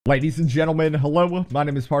Ladies and gentlemen, hello, my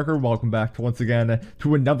name is Parker. Welcome back once again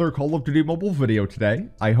to another Call of Duty Mobile video today.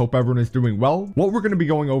 I hope everyone is doing well. What we're going to be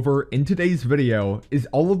going over in today's video is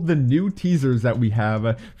all of the new teasers that we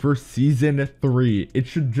have for Season 3. It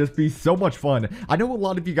should just be so much fun. I know a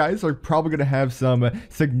lot of you guys are probably going to have some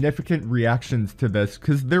significant reactions to this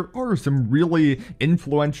because there are some really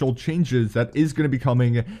influential changes that is going to be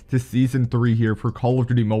coming to Season 3 here for Call of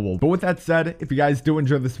Duty Mobile. But with that said, if you guys do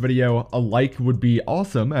enjoy this video, a like would be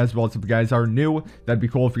awesome. As well as if you guys are new, that'd be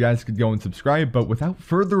cool if you guys could go and subscribe. But without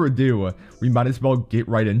further ado, we might as well get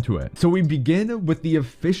right into it. So we begin with the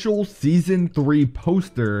official Season 3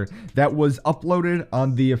 poster that was uploaded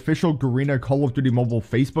on the official Garena Call of Duty Mobile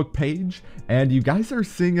Facebook page, and you guys are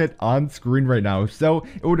seeing it on screen right now. So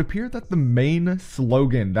it would appear that the main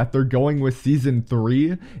slogan that they're going with Season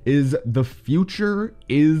 3 is "The future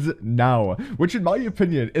is now," which in my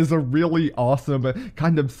opinion is a really awesome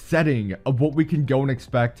kind of setting of what we can go and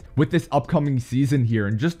expect with this upcoming season here.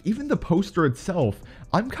 And just even the poster itself,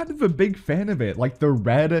 I'm kind of a big fan of it. Like the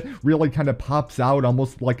red really kind of pops out,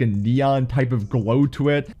 almost like a neon type of glow to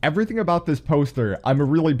it. Everything about this poster, I'm a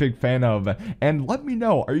really big fan of. And let me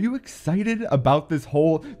know, are you excited about this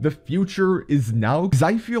whole "the future is now"? Because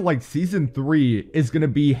I feel like Season 3 is going to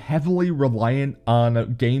be heavily reliant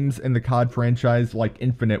on games in the COD franchise like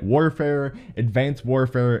Infinite Warfare, Advanced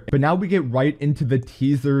Warfare. But now we get right into the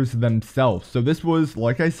teasers themselves. So this was,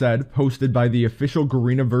 like I said, posted by the official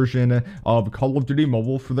Garena version of Call of Duty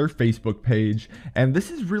Mobile for their Facebook page, and this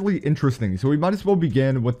is really interesting. So we might as well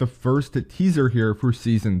begin with the first teaser here for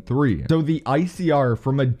Season 3. So the ICR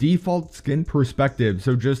from a default skin perspective,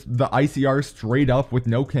 so just the ICR straight up with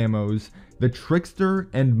no camos, the Trickster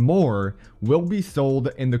and more will be sold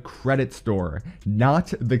in the credit store,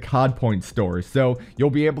 not the COD point store. So you'll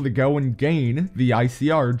be able to go and gain the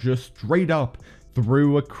ICR just straight up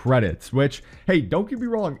through credits, which, hey, don't get me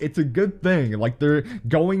wrong, it's a good thing. Like, they're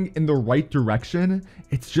going in the right direction.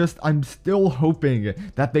 It's just, I'm still hoping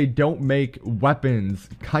that they don't make weapons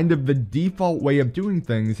kind of the default way of doing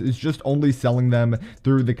things, is just only selling them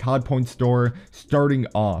through the COD point store starting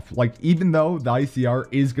off. Like, even though the ICR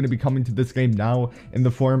is going to be coming to this game now in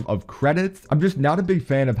the form of credits, I'm just not a big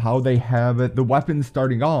fan of how they have the weapons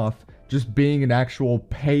starting off just being an actual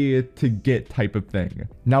pay to get type of thing.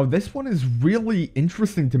 Now this one is really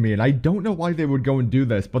interesting to me, and I don't know why they would go and do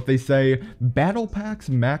this, but they say Battle Pack's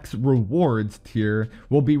max rewards tier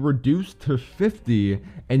will be reduced to 50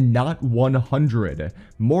 and not 100.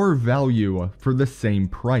 More value for the same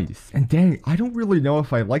price. And dang, I don't really know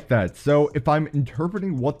if I like that. So if I'm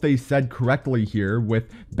interpreting what they said correctly here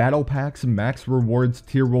with Battle Pack's max rewards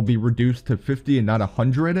tier will be reduced to 50 and not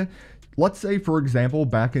 100, let's say, for example,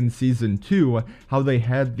 back in Season 2, how they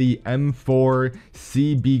had the M4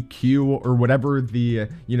 CBQ or whatever the,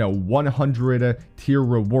 100 tier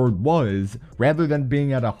reward was, rather than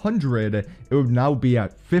being at 100, it would now be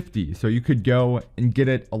at 50. So you could go and get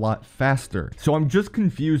it a lot faster. So I'm just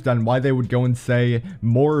confused on why they would go and say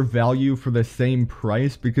more value for the same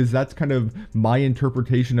price, because that's kind of my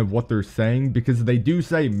interpretation of what they're saying, because they do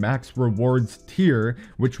say max rewards tier,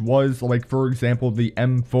 which was like, for example, the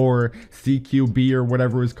M4 CQB or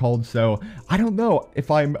whatever it's called. So I don't know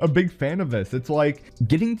if I'm a big fan of this. It's like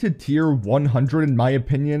getting to tier 100, in my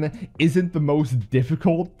opinion, isn't the most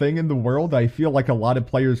difficult thing in the world. I feel like a lot of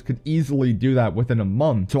players could easily do that within a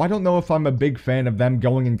month. So I don't know if I'm a big fan of them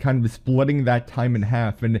going and kind of splitting that time in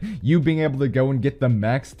half, and you being able to go and get the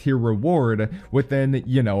max tier reward within,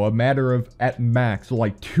 a matter of, at max,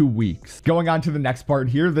 like 2 weeks. Going on to the next part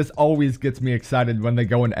here, this always gets me excited when they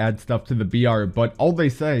go and add stuff to the BR, but all they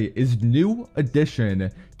say is new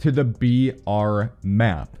addition to the BR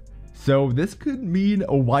map. So this could mean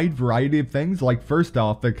a wide variety of things. Like, first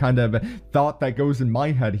off, the kind of thought that goes in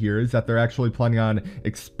my head here is that they're actually planning on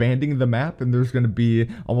expanding the map, and there's going to be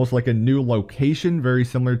almost like a new location, very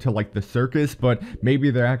similar to like the circus, but maybe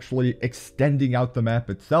they're actually extending out the map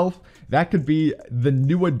itself. That could be the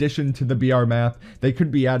new addition to the BR map. They could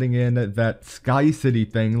be adding in that Sky City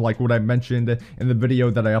thing, like what I mentioned in the video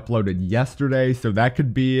that I uploaded yesterday. So that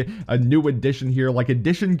could be a new addition here. Like,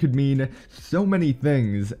 addition could mean so many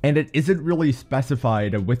things, and it isn't really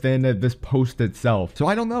specified within this post itself. So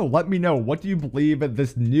I don't know. Let me know. What do you believe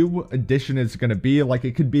this new addition is going to be? Like,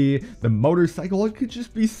 it could be the motorcycle. It could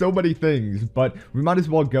just be so many things, but we might as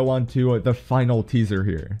well go on to the final teaser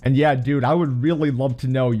here. And yeah, dude, I would really love to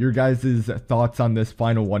know your guys' thoughts on this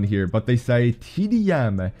final one here, but they say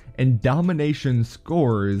TDM and domination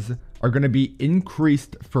scores are going to be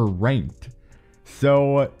increased for ranked.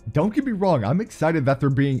 So don't get me wrong, I'm excited that they're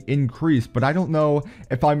being increased, but I don't know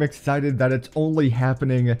if I'm excited that it's only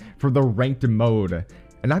happening for the ranked mode.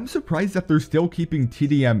 And I'm surprised that they're still keeping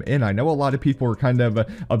TDM in. I know a lot of people are kind of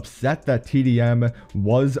upset that TDM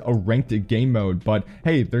was a ranked game mode, but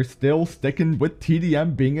hey, they're still sticking with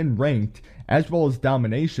TDM being in ranked as well as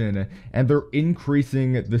domination, and they're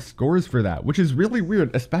increasing the scores for that, which is really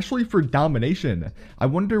weird, especially for domination. I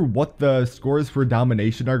wonder what the scores for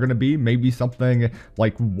domination are going to be. Maybe something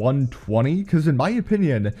like 120, because in my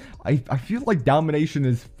opinion, I feel like domination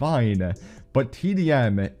is fine. But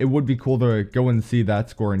TDM, it would be cool to go and see that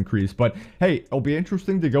score increase. But hey, it'll be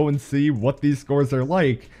interesting to go and see what these scores are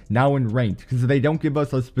like now in ranked, because they don't give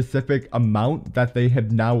us a specific amount that they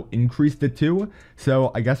have now increased it to.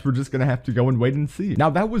 So I guess we're just going to have to go and wait and see. Now,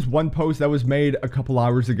 that was one post that was made a couple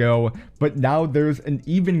hours ago, but now there's an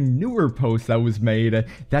even newer post that was made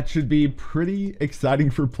that should be pretty exciting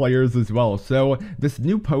for players as well. So this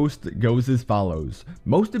new post goes as follows.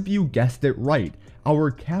 Most of you guessed it right.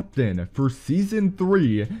 Our captain for Season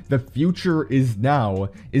 3, The Future Is Now,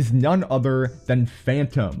 is none other than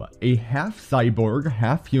Phantom, a half cyborg,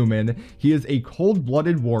 half human. He is a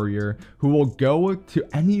cold-blooded warrior who will go to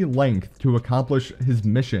any length to accomplish his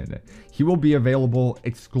mission. He will be available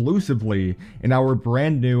exclusively in our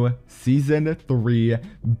brand new Season 3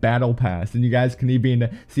 Battle Pass. And you guys can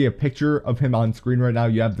even see a picture of him on screen right now.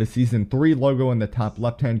 You have the Season 3 logo in the top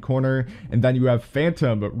left-hand corner, and then you have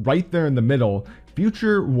Phantom right there in the middle.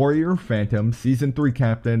 Future Warrior Phantom, Season 3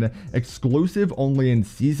 Captain, exclusive only in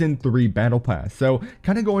Season 3 Battle Pass. So,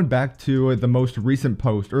 kind of going back to the most recent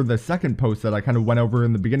post, or the second post that I kind of went over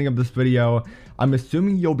in the beginning of this video, I'm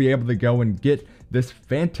assuming you'll be able to go and get this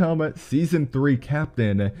Phantom Season 3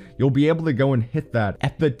 Captain. You'll be able to go and hit that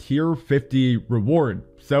at the Tier 50 reward.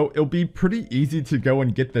 So it'll be pretty easy to go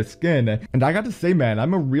and get this skin. And I gotta say, man,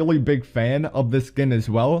 I'm a really big fan of this skin as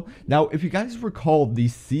well. Now, if you guys recall the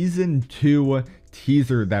Season 2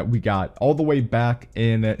 teaser that we got all the way back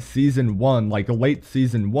in Season 1, like late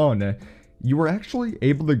Season 1, you were actually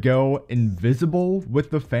able to go invisible with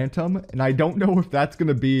the Phantom, and I don't know if that's going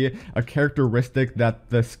to be a characteristic that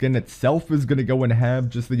the skin itself is going to go and have,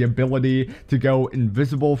 just the ability to go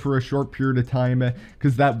invisible for a short period of time,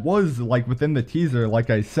 because that was like within the teaser, like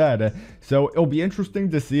I said. So it'll be interesting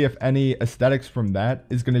to see if any aesthetics from that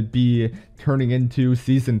is going to be turning into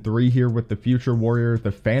Season 3 here with the Future Warrior,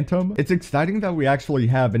 the Phantom. It's exciting that we actually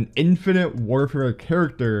have an Infinite Warfare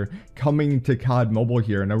character coming to COD Mobile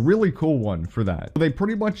here, and a really cool one for that. They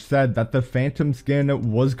pretty much said that the Phantom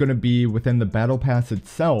skin was going to be within the Battle Pass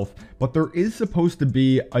itself, but there is supposed to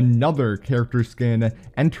be another character skin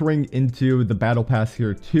entering into the Battle Pass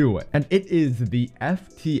here too, and it is the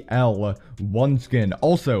FTL1 skin,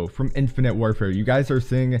 also from Infinite Warfare. You guys are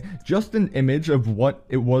seeing just an image of what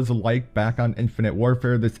it was like back on Infinite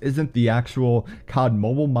Warfare. This isn't the actual COD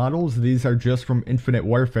Mobile models, these are just from Infinite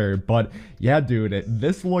Warfare, but yeah, dude,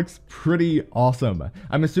 this looks pretty awesome.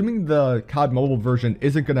 I'm assuming the COD Mobile version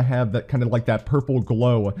isn't going to have that kind of like that purple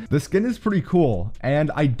glow. The skin is pretty cool,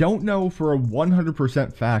 and I don't know for a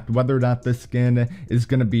 100% fact whether or not this skin is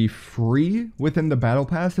going to be free within the Battle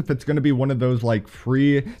Pass, if it's going to be one of those like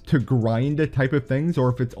free to grind type of things, or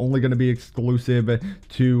if it's only going to be exclusive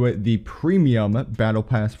to the premium Battle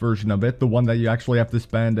Pass version of it, the one that you actually have to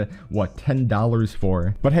spend, what, $10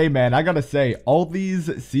 for. But hey man, I gotta say, all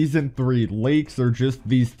these Season 3 leaks are just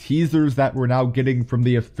these teasers that we're now getting from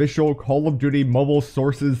the official Call of Duty Mobile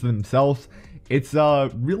sources themselves. It's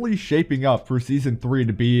really shaping up for Season 3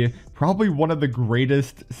 to be probably one of the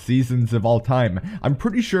greatest seasons of all time. I'm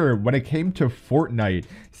pretty sure when it came to Fortnite,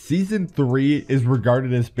 Season 3 is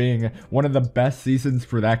regarded as being one of the best seasons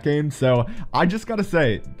for that game. So I just gotta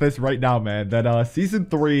say this right now, man, that Season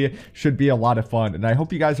 3 should be a lot of fun, and I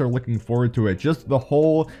hope you guys are looking forward to it. Just the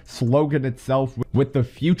whole slogan itself with the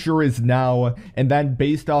future is now, and then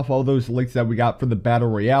based off all those leaks that we got for the Battle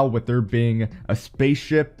Royale, with there being a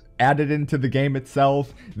spaceship added into the game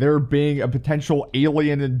itself, there being a potential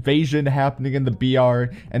alien invasion happening in the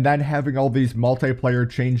BR, and then having all these multiplayer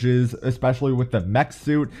changes, especially with the mech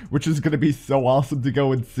suit, which is going to be so awesome to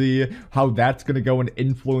go and see how that's going to go and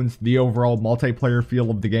influence the overall multiplayer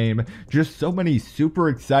feel of the game. Just so many super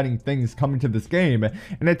exciting things coming to this game,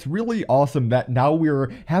 and it's really awesome that now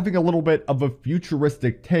we're having a little bit of a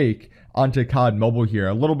futuristic take onto COD Mobile here,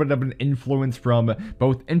 a little bit of an influence from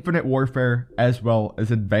both Infinite Warfare as well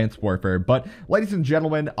as Advanced Warfare. But ladies and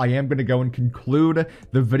gentlemen, I am going to go and conclude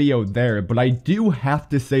the video there, but I do have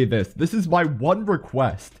to say this is my one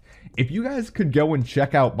request. If you guys could go and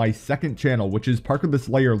check out my second channel, which is Parker the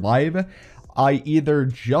Slayer Live, I either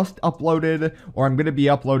just uploaded or I'm going to be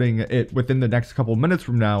uploading it within the next couple minutes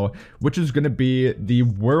from now, which is going to be the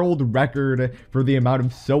world record for the amount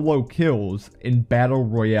of solo kills in Battle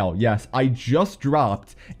Royale. Yes, I just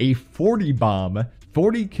dropped a 40 bomb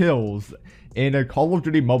 40 kills in a Call of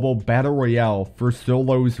Duty Mobile Battle Royale for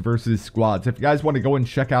solos versus squads. If you guys want to go and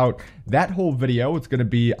check out that whole video, it's going to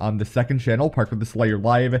be on the second channel, Parker the Slayer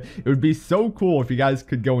Live. It would be so cool if you guys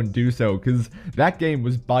could go and do so, because that game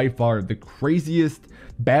was by far the craziest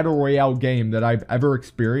Battle Royale game that I've ever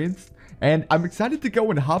experienced. And I'm excited to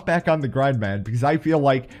go and hop back on the grind, man, because I feel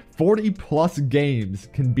like 40 plus games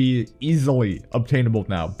can be easily obtainable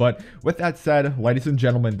now. But with that said, ladies and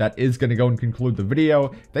gentlemen, that is going to go and conclude the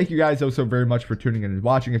video. Thank you guys so very much for tuning in and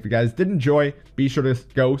watching. If you guys did enjoy, be sure to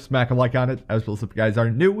go smack a like on it, as well as if you guys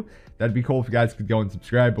are new, that'd be cool if you guys could go and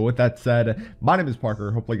subscribe. But with that said, my name is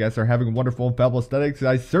Parker. Hopefully you guys are having a wonderful and fabulous aesthetics.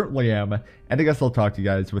 I certainly am. And I guess I'll talk to you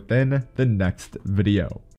guys within the next video.